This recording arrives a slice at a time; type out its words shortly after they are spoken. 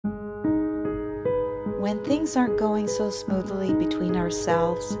When things aren't going so smoothly between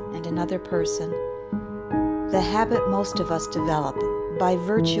ourselves and another person, the habit most of us develop by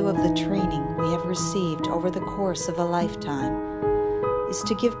virtue of the training we have received over the course of a lifetime is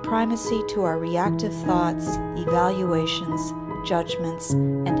to give primacy to our reactive thoughts, evaluations, judgments,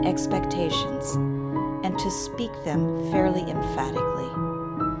 and expectations, and to speak them fairly emphatically.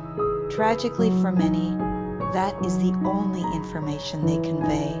 Tragically for many, that is the only information they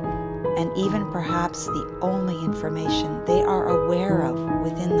convey, and even perhaps the only information they are aware of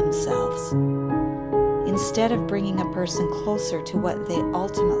within themselves. Instead of bringing a person closer to what they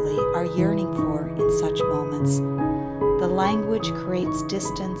ultimately are yearning for in such moments, the language creates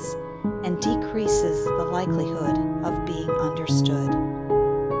distance and decreases the likelihood of being understood.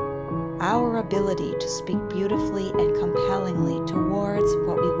 Our ability to speak beautifully and compellingly towards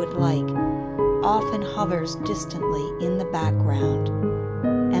what we would like often hovers distantly in the background,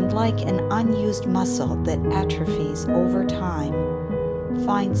 and like an unused muscle that atrophies over time,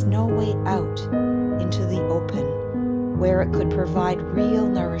 finds no way out into the open, where it could provide real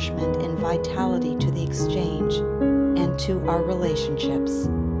nourishment and vitality to the exchange and to our relationships.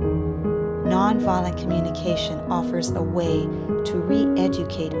 Nonviolent communication offers a way to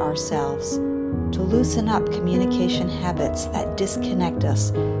re-educate ourselves, to loosen up communication habits that disconnect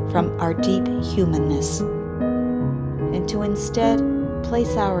us from our deep humanness, and to instead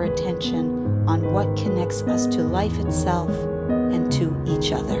place our attention on what connects us to life itself and to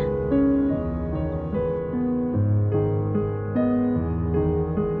each other.